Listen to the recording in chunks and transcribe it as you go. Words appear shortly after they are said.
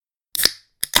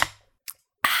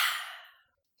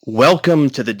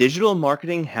Welcome to the Digital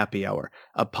Marketing Happy Hour,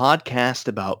 a podcast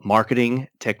about marketing,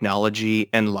 technology,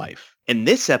 and life. In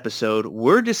this episode,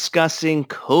 we're discussing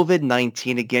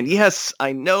COVID-19 again. Yes,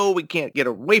 I know we can't get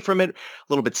away from it, a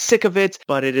little bit sick of it,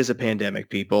 but it is a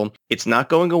pandemic, people. It's not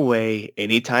going away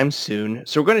anytime soon,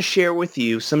 so we're going to share with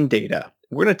you some data.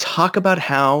 We're going to talk about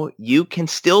how you can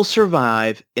still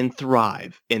survive and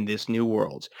thrive in this new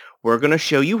world. We're going to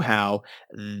show you how.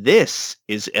 This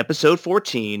is episode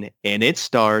 14, and it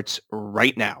starts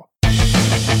right now.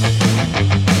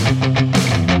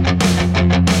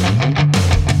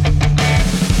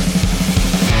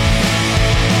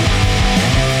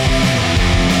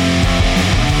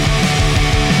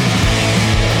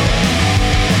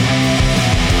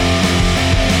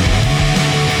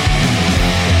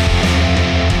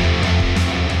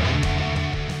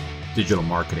 Digital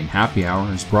Marketing Happy Hour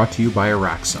is brought to you by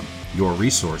Araxam, your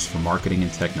resource for marketing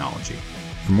and technology.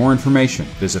 For more information,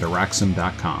 visit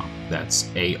araxam.com. That's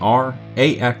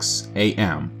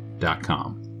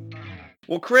ARAXAM.com.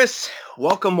 Well, Chris,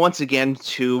 welcome once again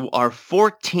to our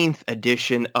 14th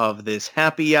edition of this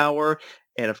happy hour.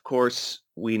 And of course,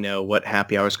 we know what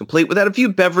happy hour is complete without a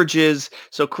few beverages.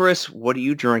 So, Chris, what are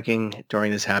you drinking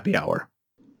during this happy hour?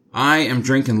 I am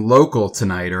drinking local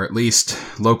tonight, or at least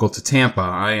local to Tampa.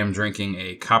 I am drinking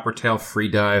a Coppertail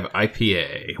Freedive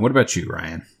IPA. What about you,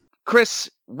 Ryan? Chris,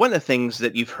 one of the things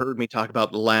that you've heard me talk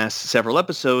about the last several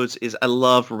episodes is I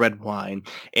love red wine.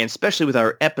 And especially with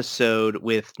our episode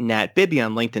with Nat Bibby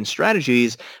on LinkedIn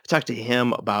Strategies, I talked to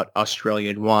him about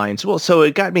Australian wines. Well, so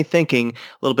it got me thinking a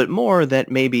little bit more that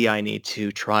maybe I need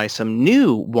to try some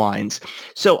new wines.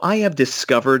 So I have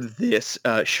discovered this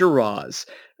Shiraz.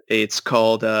 It's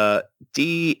called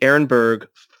D. Ehrenberg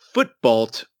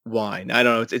Footbalt wine. I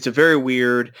don't know. It's a very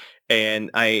weird, and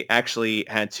I actually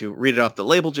had to read it off the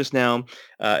label just now.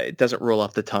 It doesn't roll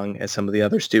off the tongue as some of the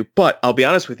others do, but I'll be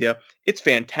honest with you, it's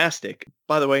fantastic.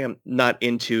 By the way, I'm not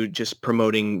into just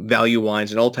promoting value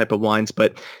wines and all type of wines,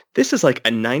 but this is like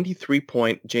a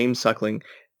 93-point James Suckling,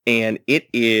 and it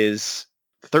is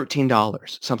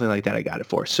 $13, something like that I got it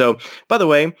for. So, by the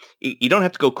way, you don't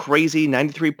have to go crazy,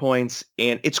 93 points,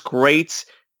 and it's great.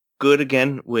 Good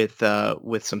again with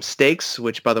some steaks,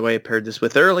 which, by the way, I paired this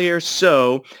with earlier.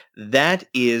 So that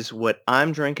is what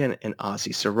I'm drinking, an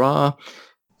Aussie Syrah.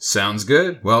 Sounds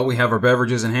good. Well, we have our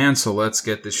beverages in hand, so let's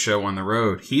get this show on the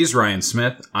road. He's Ryan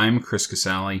Smith. I'm Chris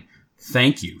Casale.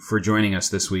 Thank you for joining us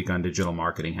this week on Digital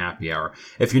Marketing Happy Hour.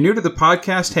 If you're new to the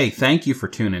podcast, hey, thank you for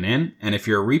tuning in. And if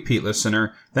you're a repeat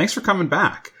listener, thanks for coming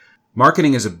back.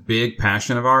 Marketing is a big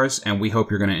passion of ours, and we hope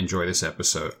you're going to enjoy this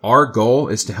episode. Our goal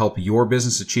is to help your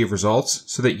business achieve results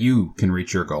so that you can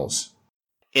reach your goals.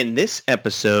 In this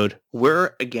episode,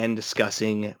 we're again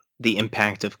discussing the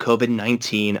impact of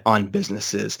COVID-19 on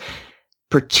businesses,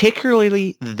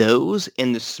 particularly those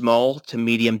in the small to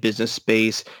medium business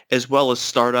space, as well as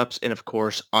startups and, of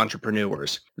course,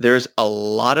 entrepreneurs. There's a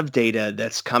lot of data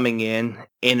that's coming in,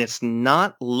 and it's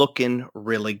not looking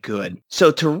really good.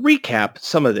 So to recap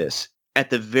some of this,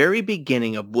 at the very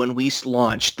beginning of when we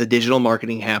launched the Digital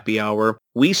Marketing Happy Hour,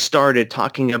 we started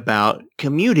talking about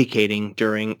communicating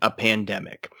during a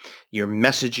pandemic. Your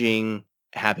messaging,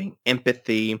 having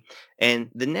empathy. And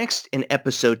the next, in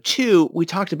episode 2, we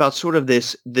talked about sort of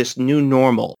this new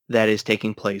normal that is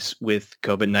taking place with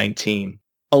COVID-19.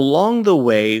 Along the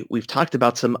way, we've talked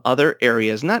about some other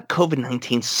areas, not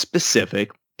COVID-19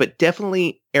 specific, but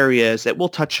definitely areas that we'll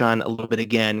touch on a little bit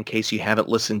again in case you haven't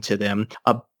listened to them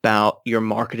about your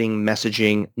marketing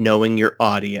messaging, knowing your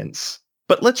audience.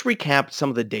 But let's recap some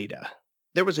of the data.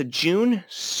 There was a June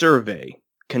survey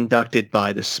conducted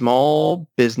by the Small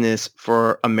Business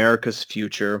for America's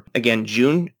Future. Again,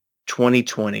 June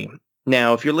 2020.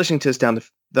 Now, if you're listening to this down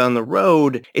the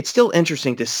road, it's still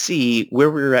interesting to see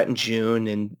where we were at in June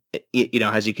and,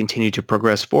 as you continue to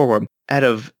progress forward. Out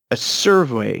of a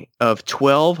survey of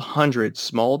 1,200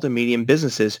 small to medium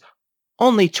businesses,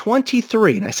 only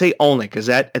 23, and I say only because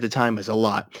that at the time is a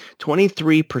lot,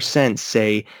 23%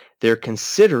 say they're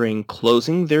considering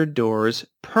closing their doors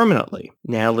permanently.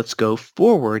 Now let's go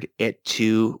forward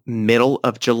to middle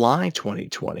of July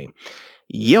 2020.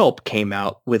 Yelp came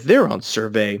out with their own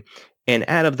survey, and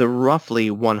out of the roughly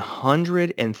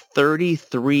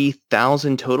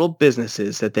 133,000 total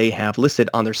businesses that they have listed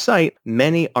on their site,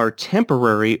 many are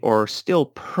temporary or still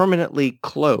permanently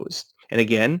closed. And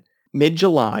again,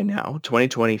 mid-July now,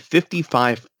 2020,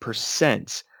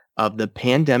 55% of the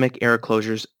pandemic-era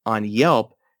closures on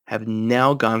Yelp have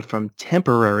now gone from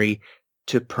temporary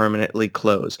to permanently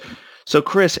closed. So,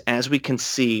 Chris, as we can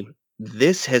see,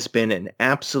 this has been an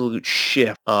absolute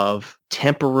shift of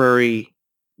temporary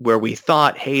where we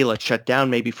thought, hey, let's shut down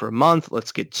maybe for a month,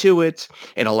 let's get to it.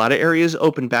 And a lot of areas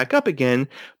open back up again.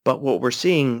 But what we're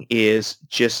seeing is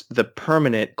just the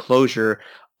permanent closure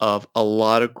of a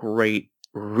lot of great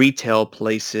retail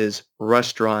places,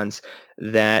 restaurants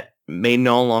that may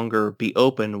no longer be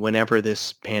open whenever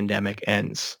this pandemic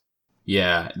ends.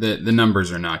 Yeah, the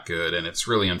numbers are not good, and it's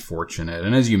really unfortunate.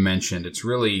 And as you mentioned, it's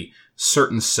really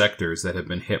certain sectors that have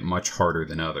been hit much harder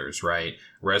than others, right?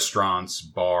 Restaurants,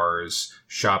 bars,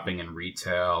 shopping and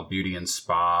retail, beauty and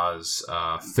spas,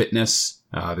 fitness.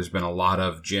 There's been a lot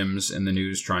of gyms in the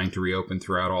news trying to reopen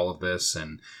throughout all of this,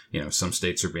 and some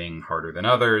states are being harder than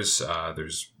others.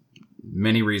 There's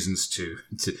many reasons to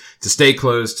stay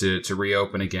closed, to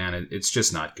reopen again. It's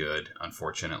just not good,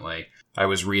 unfortunately. I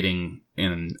was reading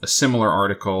in a similar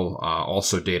article,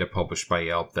 also data published by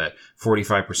Yelp, that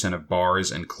 45% of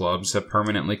bars and clubs have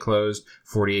permanently closed.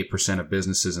 48% of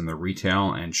businesses in the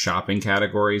retail and shopping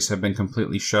categories have been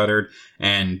completely shuttered.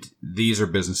 And these are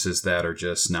businesses that are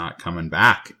just not coming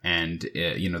back. And,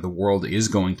 the world is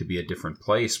going to be a different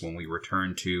place when we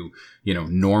return to,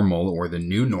 normal, or the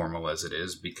new normal as it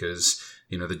is, because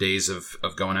the days of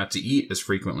going out to eat as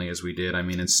frequently as we did. I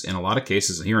mean, it's in a lot of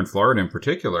cases here in Florida in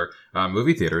particular,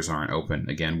 movie theaters aren't open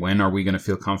again. When are we going to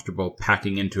feel comfortable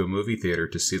packing into a movie theater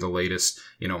to see the latest,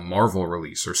 Marvel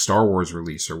release or Star Wars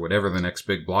release or whatever the next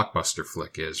big blockbuster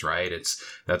flick is, right?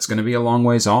 That's going to be a long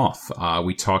ways off.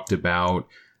 We talked about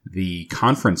the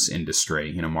conference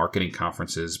industry, marketing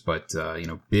conferences, but,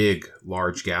 big,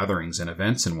 large gatherings and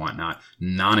events and whatnot,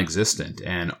 non-existent.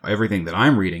 And everything that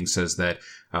I'm reading says that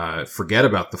forget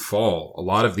about the fall. A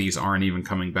lot of these aren't even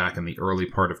coming back in the early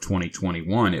part of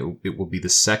 2021. It will be the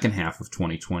second half of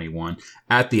 2021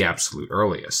 at the absolute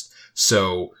earliest.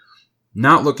 So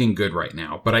not looking good right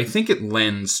now. But I think it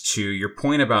lends to your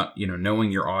point about,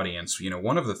 knowing your audience.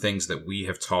 One of the things that we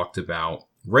have talked about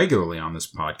regularly on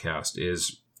this podcast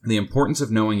is the importance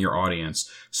of knowing your audience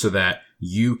so that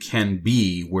you can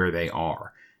be where they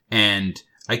are. And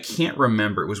I can't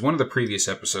remember. It was one of the previous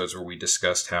episodes where we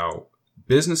discussed how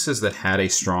businesses that had a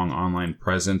strong online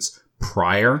presence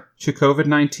prior to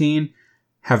COVID-19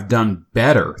 have done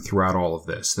better throughout all of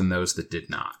this than those that did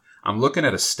not. I'm looking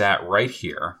at a stat right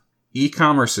here.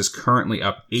 E-commerce is currently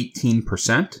up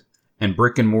 18% and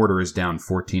brick and mortar is down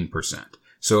 14%.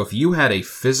 So if you had a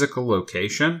physical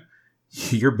location,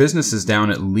 your business is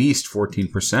down at least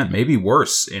 14%, maybe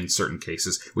worse in certain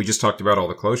cases. We just talked about all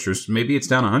the closures. Maybe it's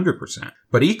down 100%.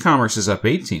 But e-commerce is up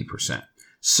 18%.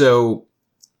 So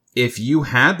if you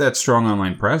had that strong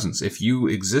online presence, if you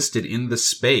existed in the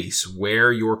space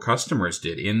where your customers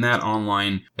did, in that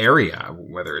online area,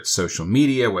 whether it's social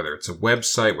media, whether it's a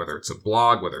website, whether it's a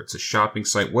blog, whether it's a shopping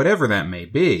site, whatever that may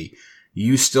be,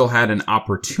 you still had an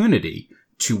opportunity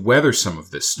to weather some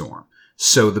of this storm.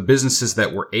 So the businesses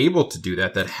that were able to do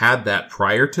that had that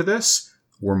prior to this,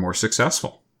 were more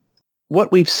successful.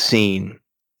 What we've seen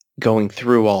going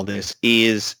through all this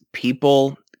is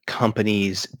people,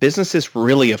 companies, businesses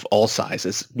really of all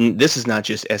sizes. This is not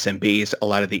just SMBs. A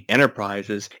lot of the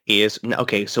enterprises is,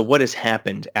 okay, so what has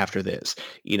happened after this?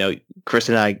 Chris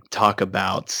and I talk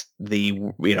about the,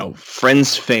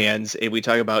 Friends fans. And we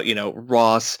talk about,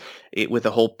 Ross with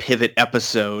the whole pivot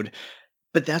episode.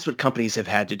 But that's what companies have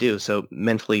had to do. So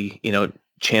mentally,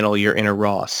 channel your inner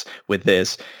Ross with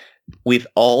this. We've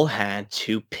all had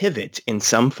to pivot in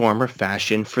some form or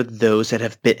fashion for those that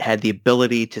have had the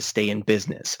ability to stay in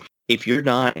business. If you're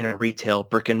not in a retail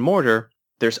brick and mortar,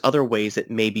 there's other ways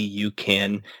that maybe you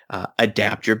can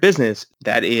adapt your business.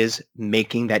 That is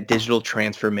making that digital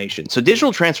transformation. So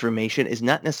digital transformation is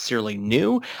not necessarily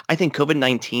new. I think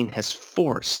COVID-19 has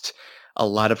forced a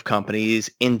lot of companies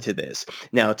into this.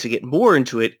 Now, to get more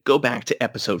into it, go back to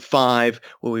episode 5,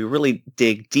 where we really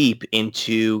dig deep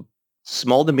into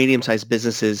small to medium-sized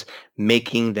businesses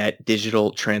making that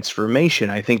digital transformation.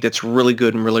 I think that's really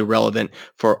good and really relevant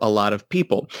for a lot of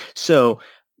people. So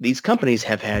these companies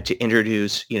have had to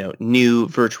introduce, new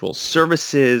virtual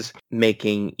services,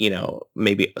 making,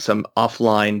 maybe some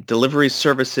offline delivery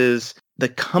services. The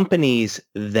companies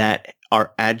that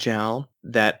are agile,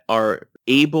 that are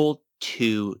able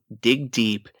to dig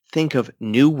deep, think of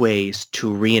new ways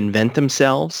to reinvent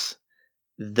themselves,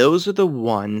 those are the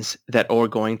ones that are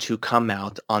going to come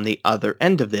out on the other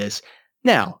end of this.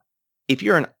 Now, if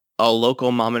you're a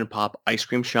local mom and pop ice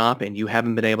cream shop and you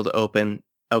haven't been able to open,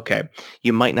 okay,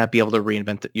 you might not be able to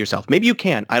reinvent yourself. Maybe you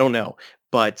can, I don't know.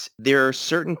 But there are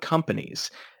certain companies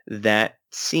that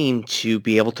seem to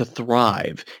be able to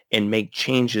thrive and make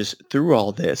changes through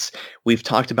all this. We've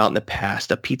talked about in the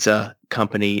past a pizza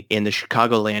company in the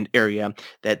Chicagoland area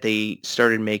that they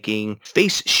started making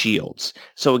face shields.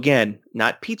 So again,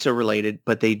 not pizza related,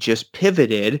 but they just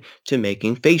pivoted to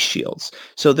making face shields.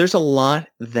 So there's a lot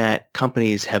that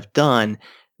companies have done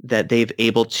that they've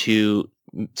able to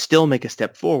still make a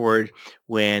step forward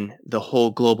when the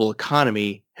whole global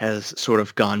economy has sort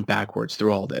of gone backwards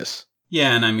through all this.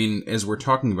 Yeah, and I mean, as we're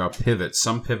talking about pivots,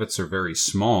 some pivots are very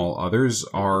small, others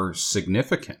are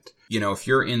significant. You know, if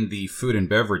you're in the food and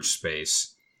beverage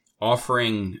space,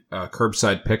 offering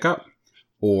curbside pickup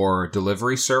or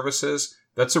delivery services,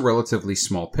 that's a relatively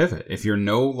small pivot. If you're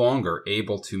no longer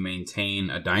able to maintain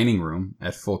a dining room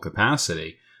at full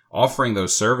capacity, offering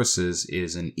those services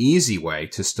is an easy way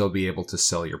to still be able to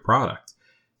sell your product.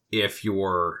 If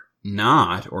you're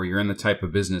not, or you're in the type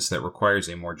of business that requires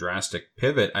a more drastic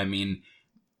pivot, I mean,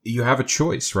 you have a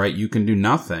choice, right? You can do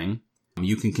nothing.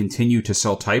 You can continue to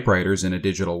sell typewriters in a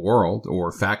digital world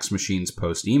or fax machines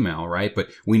post email, right? But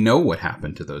we know what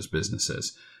happened to those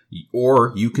businesses.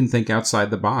 Or you can think outside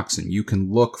the box and you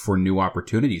can look for new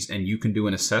opportunities and you can do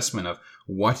an assessment of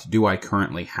what do I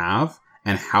currently have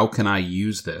and how can I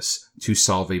use this to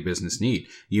solve a business need?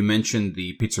 You mentioned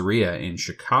the pizzeria in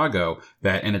Chicago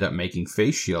that ended up making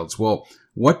face shields. Well,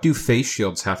 what do face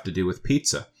shields have to do with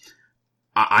pizza?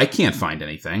 I can't find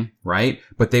anything, right?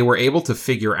 But they were able to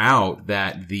figure out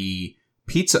that the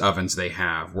pizza ovens they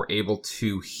have were able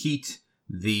to heat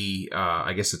the,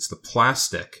 I guess it's the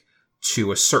plastic,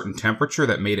 to a certain temperature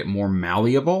that made it more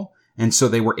malleable. And so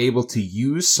they were able to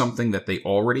use something that they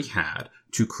already had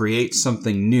to create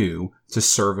something new to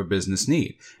serve a business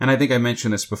need. And I think I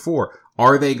mentioned this before.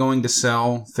 Are they going to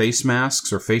sell face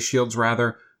masks or face shields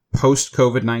rather post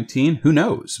COVID-19? Who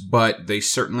knows? But they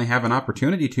certainly have an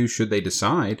opportunity to should they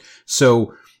decide.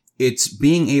 So it's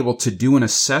being able to do an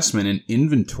assessment and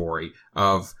inventory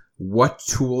of what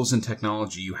tools and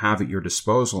technology you have at your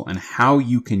disposal and how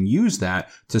you can use that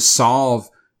to solve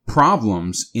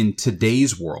problems in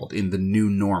today's world, in the new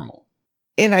normal.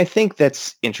 And I think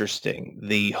that's interesting,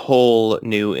 the whole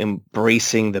new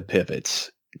embracing the pivots.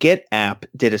 GetApp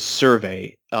did a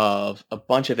survey of a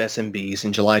bunch of SMBs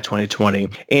in July 2020.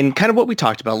 And kind of what we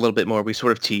talked about a little bit more, we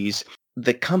sort of teased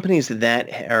the companies that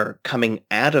are coming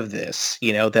out of this,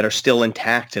 that are still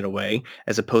intact in a way,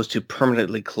 as opposed to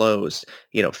permanently closed,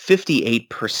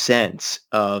 58%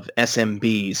 of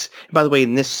SMBs. By the way,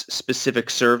 in this specific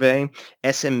survey,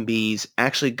 SMBs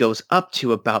actually goes up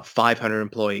to about 500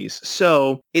 employees.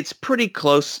 So it's pretty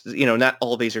close. Not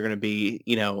all of these are going to be,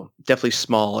 definitely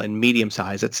small and medium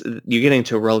size. You're getting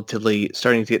to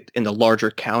starting to get in the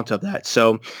larger count of that.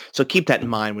 So keep that in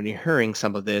mind when you're hearing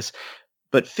some of this.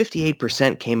 But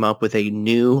 58% came up with a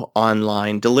new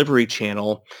online delivery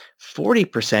channel.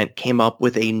 40% came up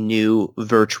with a new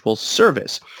virtual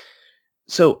service.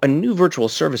 So a new virtual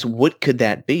service, what could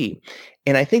that be?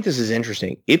 And I think this is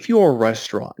interesting. If you're a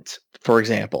restaurant, for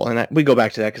example, and we go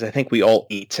back to that because I think we all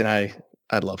eat, and I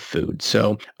love food.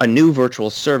 So a new virtual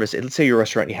service, let's say you're a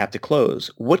restaurant, you have to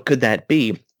close. What could that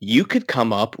be? You could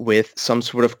come up with some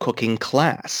sort of cooking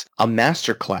class, a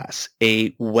master class,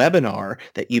 a webinar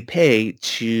that you pay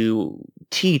to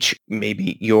teach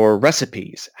maybe your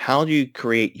recipes. How do you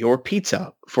create your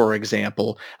pizza, for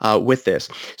example, with this?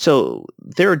 So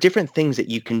there are different things that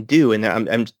you can do.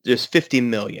 And there's 50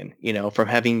 million, from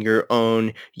having your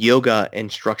own yoga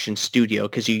instruction studio,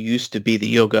 because you used to be the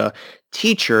yoga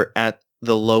teacher at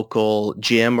the local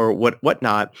gym or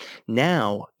whatnot.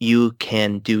 Now you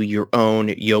can do your own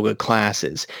yoga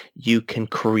classes. You can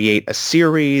create a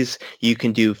series. You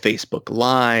can do Facebook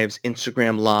Lives,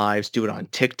 Instagram Lives, do it on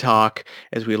TikTok,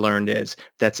 as we learned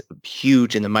that's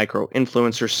huge in the micro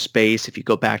influencer space. If you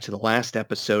go back to the last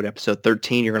episode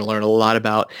 13, you're going to learn a lot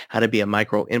about how to be a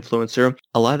micro influencer.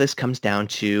 A lot of this comes down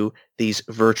to these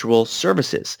virtual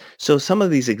services. So some of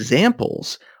these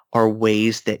examples are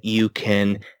ways that you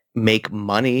can make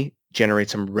money, generate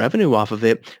some revenue off of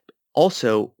it.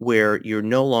 Also, where you're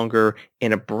no longer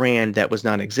in a brand that was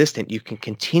non-existent, you can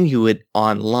continue it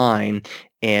online,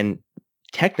 and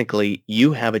technically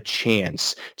you have a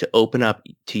chance to open up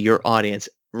to your audience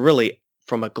really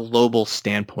from a global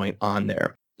standpoint on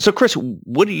there. So Chris,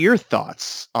 what are your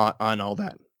thoughts on all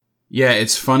that? Yeah,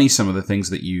 it's funny some of the things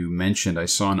that you mentioned. I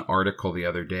saw an article the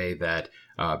other day that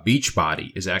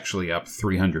Beachbody is actually up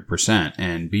 300%.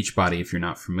 And Beachbody, if you're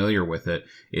not familiar with it,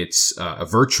 it's a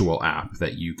virtual app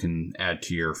that you can add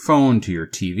to your phone, to your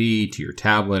TV, to your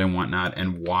tablet and whatnot,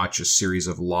 and watch a series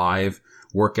of live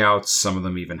workouts. Some of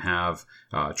them even have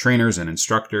trainers and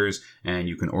instructors, and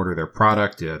you can order their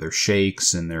product, their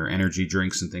shakes and their energy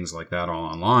drinks and things like that all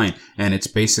online. And it's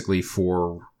basically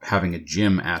for having a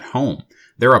gym at home.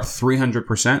 They're up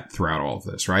 300% throughout all of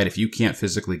this, right? If you can't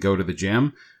physically go to the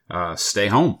gym, stay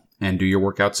home and do your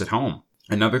workouts at home.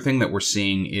 Another thing that we're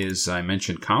seeing is, I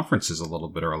mentioned conferences a little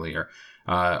bit earlier.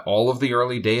 All of the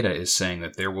early data is saying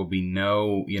that there will be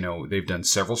no, they've done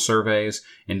several surveys.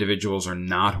 Individuals are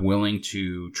not willing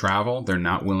to travel. They're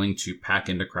not willing to pack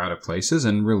into crowded places.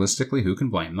 And realistically, who can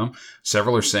blame them?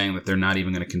 Several are saying that they're not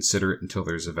even going to consider it until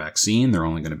there's a vaccine. They're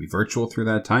only going to be virtual through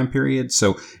that time period.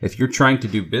 So if you're trying to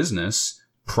do business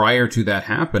prior to that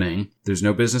happening, there's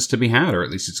no business to be had, or at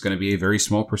least it's going to be a very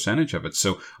small percentage of it.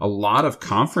 So a lot of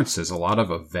conferences, a lot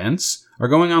of events are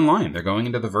going online. They're going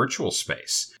into the virtual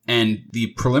space. And the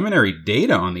preliminary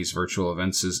data on these virtual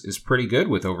events is pretty good,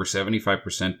 with over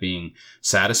 75% being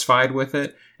satisfied with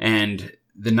it. And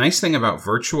the nice thing about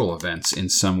virtual events in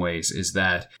some ways is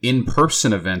that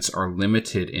in-person events are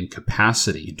limited in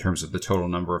capacity in terms of the total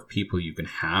number of people you can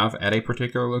have at a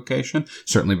particular location,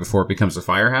 certainly before it becomes a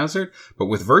fire hazard. But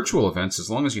with virtual events, as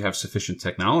long as you have sufficient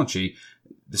technology,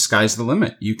 the sky's the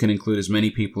limit. You can include as many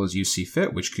people as you see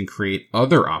fit, which can create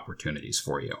other opportunities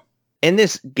for you. In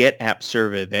this Get App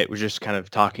survey that we're just kind of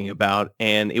talking about,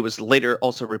 and it was later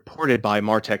also reported by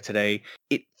Martech Today,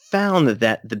 it found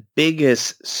that the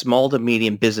biggest small to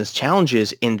medium business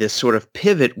challenges in this sort of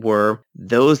pivot were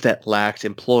those that lacked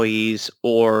employees,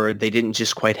 or they didn't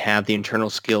just quite have the internal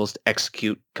skills to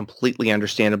execute. Completely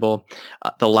understandable.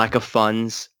 The lack of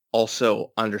funds,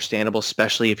 also understandable,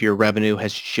 especially if your revenue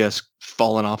has just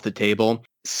fallen off the table.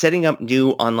 Setting up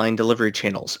new online delivery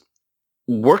channels.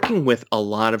 Working with a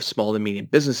lot of small to medium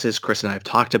businesses, Chris and I have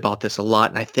talked about this a lot,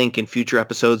 and I think in future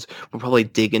episodes, we'll probably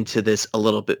dig into this a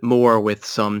little bit more with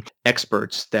some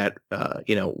experts that,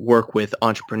 work with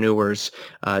entrepreneurs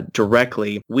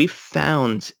directly. We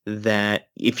found that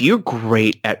if you're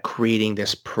great at creating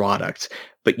this product,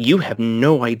 but you have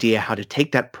no idea how to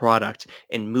take that product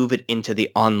and move it into the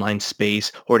online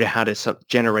space, or to how to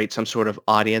generate some sort of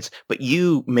audience, but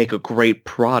you make a great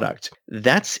product,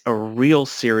 that's a real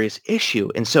serious issue.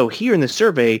 And so here in the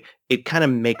survey, it kind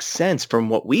of makes sense from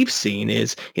what we've seen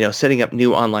is, setting up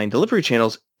new online delivery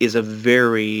channels is a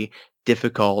very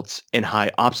difficult and high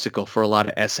obstacle for a lot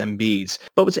of SMBs.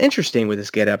 But what's interesting with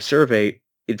this GetApp survey,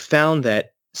 it found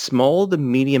that small to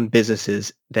medium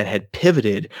businesses that had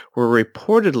pivoted were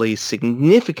reportedly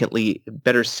significantly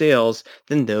better sales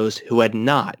than those who had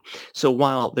not. So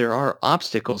while there are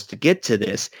obstacles to get to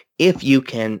this, if you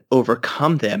can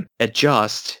overcome them,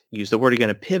 adjust, use the word again,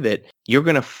 to pivot, you're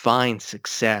going to find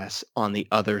success on the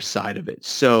other side of it.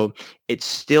 So it's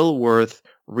still worth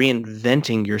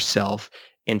reinventing yourself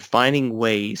and finding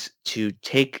ways to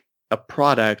take a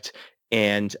product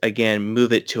and, again,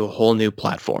 move it to a whole new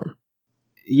platform.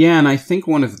 Yeah, and I think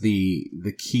one of the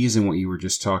keys in what you were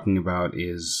just talking about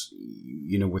is,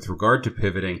 with regard to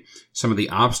pivoting, some of the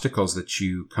obstacles that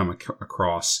you come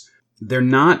across, they're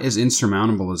not as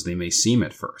insurmountable as they may seem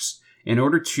at first. In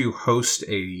order to host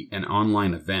an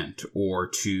online event or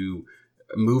to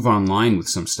move online with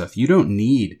some stuff, you don't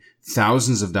need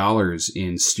thousands of dollars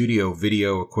in studio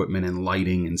video equipment and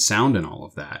lighting and sound and all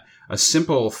of that. A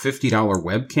simple $50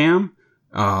 webcam,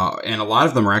 and a lot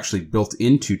of them are actually built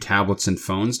into tablets and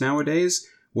phones nowadays,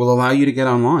 will allow you to get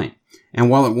online. And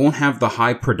while it won't have the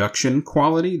high production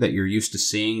quality that you're used to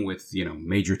seeing with,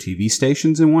 major TV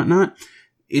stations and whatnot,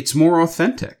 it's more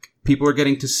authentic. People are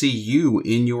getting to see you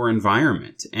in your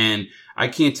environment. And I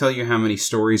can't tell you how many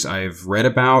stories I've read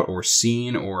about or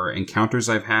seen or encounters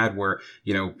I've had where,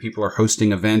 people are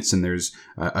hosting events and there's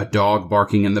a dog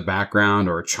barking in the background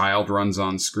or a child runs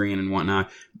on screen and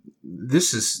whatnot.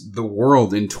 This is the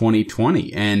world in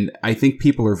 2020, and I think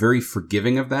people are very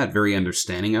forgiving of that, very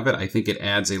understanding of it. I think it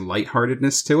adds a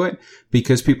lightheartedness to it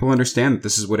because people understand that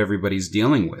this is what everybody's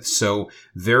dealing with. So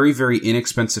very, very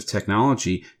inexpensive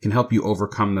technology can help you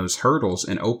overcome those hurdles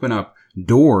and open up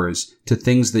doors to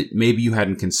things that maybe you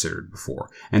hadn't considered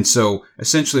before. And so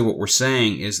essentially what we're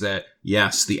saying is that,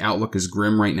 yes, the outlook is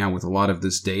grim right now with a lot of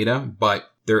this data, but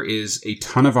there is a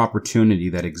ton of opportunity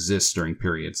that exists during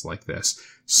periods like this.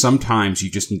 Sometimes you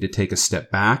just need to take a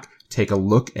step back, take a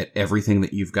look at everything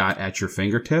that you've got at your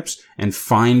fingertips, and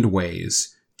find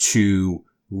ways to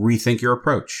rethink your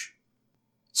approach.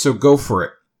 So go for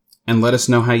it and let us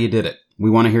know how you did it. We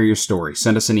want to hear your story.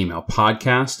 Send us an email,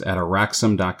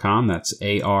 podcast@araxam.com. That's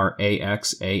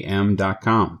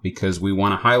ARAXAM.com, because we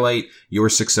want to highlight your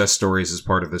success stories as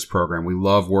part of this program. We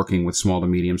love working with small to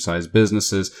medium-sized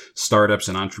businesses, startups,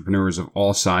 and entrepreneurs of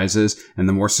all sizes. And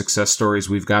the more success stories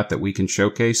we've got that we can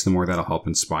showcase, the more that'll help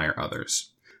inspire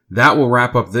others. That will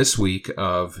wrap up this week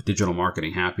of Digital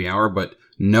Marketing Happy Hour, but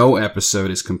no episode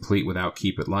is complete without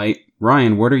Keep It Light.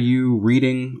 Ryan, what are you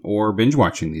reading or binge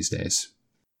watching these days?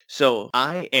 So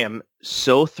I am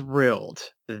so thrilled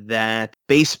that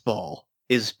baseball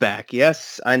is back.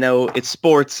 Yes, I know it's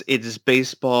sports. It is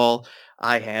baseball.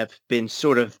 I have been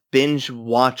sort of binge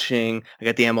watching. I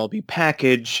got the MLB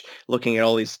package, looking at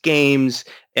all these games.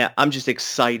 I'm just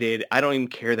excited. I don't even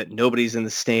care that nobody's in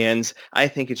the stands. I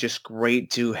think it's just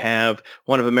great to have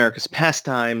one of America's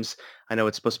pastimes. I know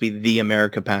it's supposed to be the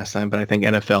America pastime, but I think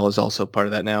NFL is also part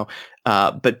of that now.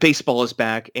 But baseball is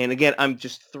back. And again, I'm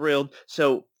just thrilled.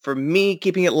 So for me,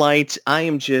 keeping it light, I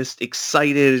am just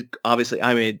excited. Obviously,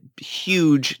 I'm a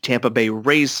huge Tampa Bay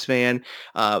Rays fan.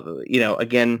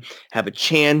 Again, have a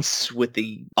chance with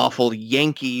the awful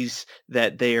Yankees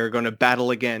that they are going to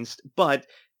battle against. But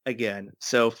again,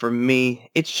 so for me,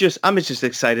 I'm just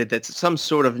excited that some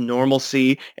sort of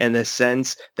normalcy in the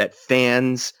sense that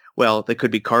fans, well, they could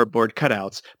be cardboard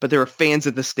cutouts, but there are fans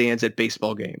at the stands at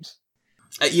baseball games.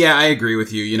 Yeah, I agree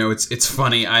with you. You know, it's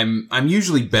funny. I'm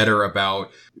usually better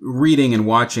about reading and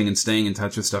watching and staying in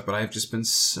touch with stuff, but I've just been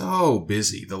so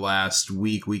busy the last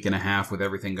week and a half with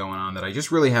everything going on that I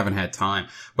just really haven't had time.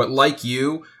 But like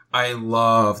you, I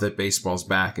love that baseball's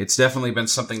back. It's definitely been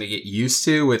something to get used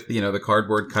to with, the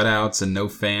cardboard cutouts and no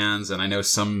fans. And I know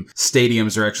some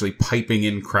stadiums are actually piping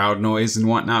in crowd noise and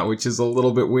whatnot, which is a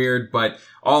little bit weird. But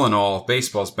all in all,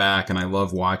 baseball's back and I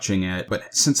love watching it.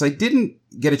 But since I didn't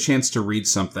get a chance to read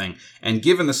something, and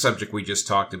given the subject we just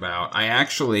talked about,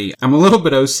 I'm a little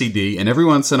bit OCD, and every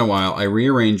once in a while I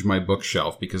rearrange my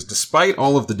bookshelf because despite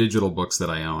all of the digital books that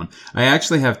I own, I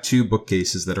actually have 2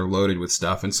 bookcases that are loaded with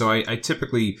stuff. And so I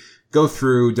typically go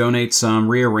through, donate some,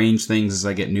 rearrange things as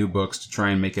I get new books to try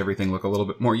and make everything look a little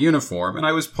bit more uniform. And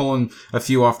I was pulling a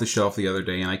few off the shelf the other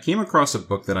day, and I came across a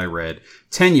book that I read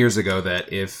 10 years ago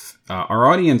that if our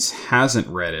audience hasn't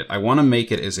read it, I want to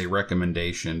make it as a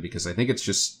recommendation because I think it's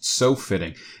just so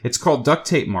fitting. It's called Duct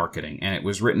Tape Marketing, and it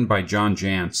was written by John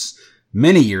Jantsch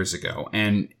many years ago.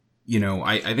 And,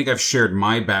 I think I've shared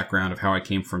my background of how I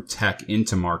came from tech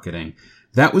into marketing.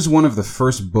 That was one of the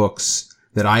first books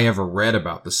that I ever read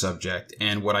about the subject.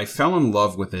 And what I fell in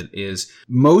love with it is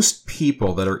most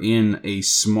people that are in a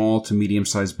small to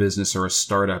medium-sized business or a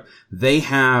startup, they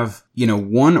have,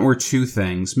 1 or 2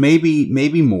 things,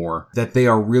 maybe more, that they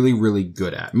are really, really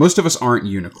good at. Most of us aren't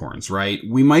unicorns, right?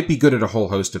 We might be good at a whole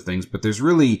host of things, but there's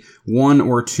really 1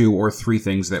 or 2 or 3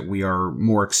 things that we are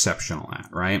more exceptional at,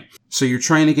 right? So you're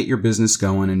trying to get your business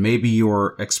going, and maybe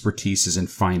your expertise is in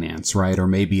finance, right? Or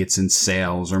maybe it's in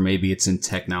sales, or maybe it's in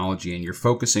technology, and you're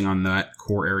focusing on that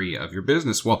core area of your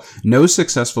business. Well, no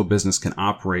successful business can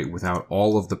operate without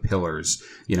all of the pillars,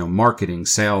 marketing,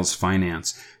 sales,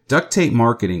 finance. Duct Tape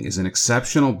Marketing is an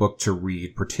exceptional book to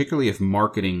read, particularly if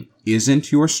marketing isn't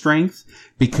your strength,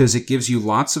 because it gives you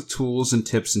lots of tools and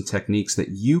tips and techniques that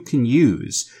you can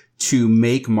use to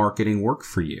make marketing work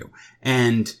for you.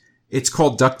 And it's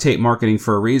called duct tape marketing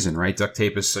for a reason, right? Duct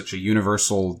tape is such a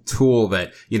universal tool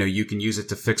that, you can use it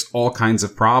to fix all kinds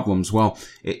of problems. Well,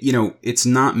 it's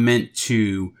not meant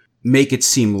to make it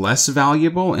seem less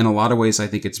valuable. In a lot of ways, I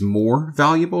think it's more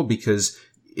valuable because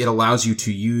it allows you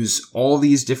to use all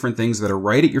these different things that are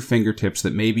right at your fingertips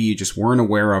that maybe you just weren't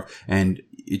aware of. And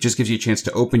it just gives you a chance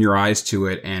to open your eyes to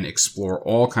it and explore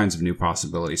all kinds of new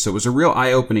possibilities. So it was a real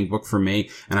eye-opening book for me.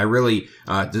 And I really,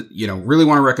 really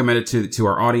want to recommend it to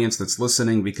our audience that's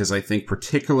listening, because I think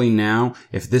particularly now,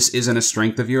 if this isn't a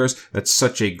strength of yours, that's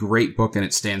such a great book and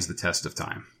it stands the test of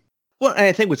time. Well, and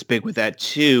I think what's big with that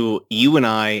too, you and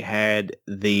I had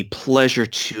the pleasure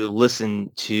to listen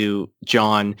to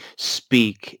John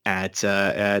speak at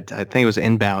I think it was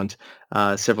Inbound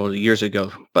several years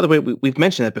ago. By the way, we've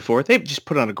mentioned that before. They've just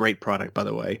put on a great product, by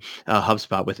the way,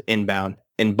 HubSpot with Inbound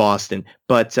in Boston.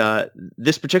 But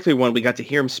this particular one, we got to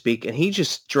hear him speak, and he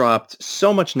just dropped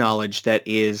so much knowledge that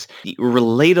is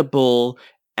relatable,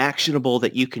 actionable,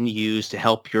 that you can use to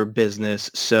help your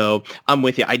business. So I'm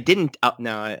with you.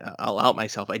 I'll out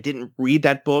myself. I didn't read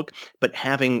that book, but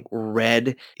having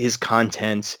read his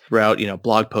content throughout,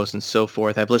 blog posts and so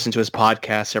forth, I've listened to his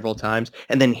podcast several times,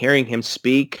 and then hearing him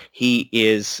speak,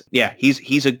 he's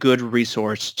a good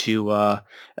resource to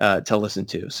listen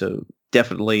to. So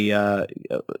definitely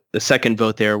the second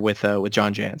vote there with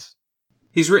John Jantsch.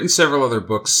 He's written several other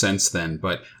books since then,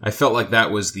 but I felt like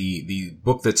that was the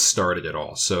book that started it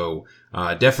all. So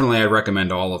definitely I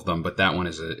recommend all of them, but that one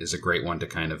is a great one to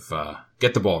kind of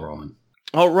get the ball rolling.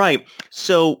 All right.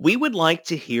 So we would like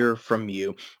to hear from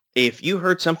you. If you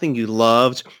heard something you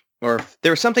loved, or if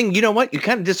there was something, you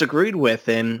kind of disagreed with,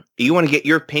 and you want to get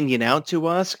your opinion out to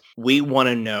us, we want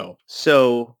to know.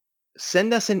 So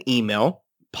send us an email,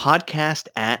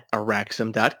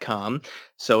 podcast@araxam.com.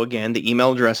 So again, the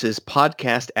email address is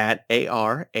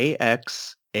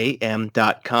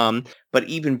podcast@araxam.com. But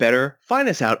even better, find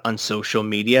us out on social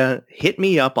media. Hit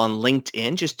me up on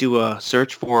LinkedIn. Just do a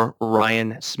search for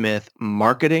Ryan Smith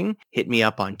Marketing. Hit me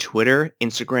up on Twitter,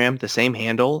 Instagram, the same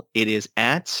handle. It is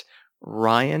at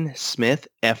Ryan Smith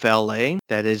FLA.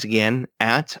 That is again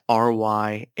at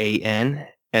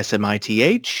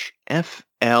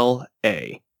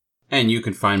RyanSmithFLA. And you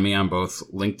can find me on both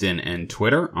LinkedIn and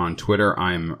Twitter. On Twitter,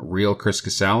 I'm Real Chris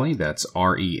Casale. That's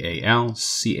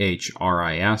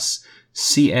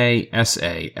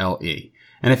RealChrisCasale.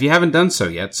 And if you haven't done so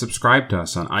yet, subscribe to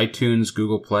us on iTunes,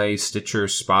 Google Play, Stitcher,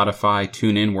 Spotify,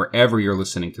 TuneIn, wherever you're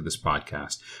listening to this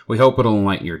podcast. We hope it'll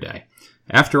enlighten your day.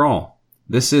 After all,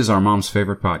 this is our mom's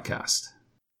favorite podcast.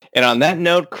 And on that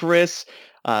note, Chris,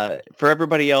 for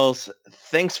everybody else,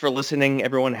 thanks for listening.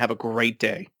 Everyone have a great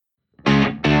day.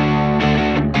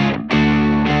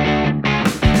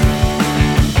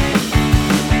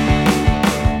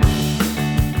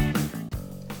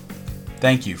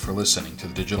 Thank you for listening to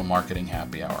the Digital Marketing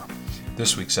Happy Hour.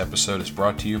 This week's episode is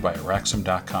brought to you by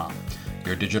Araxam.com,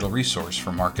 your digital resource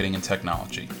for marketing and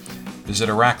technology. Visit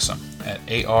Araxam at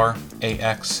araxam.com.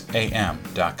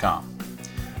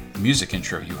 The music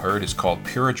intro you heard is called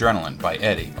Pure Adrenaline by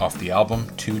Eddie off the album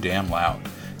Too Damn Loud.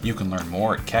 You can learn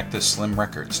more at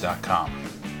cactusslimrecords.com.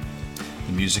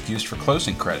 The music used for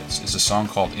closing credits is a song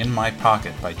called In My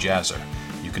Pocket by Jazzer.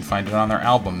 You can find it on their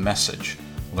album Message.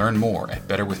 Learn more at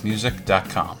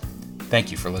betterwithmusic.com.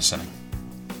 Thank you for listening.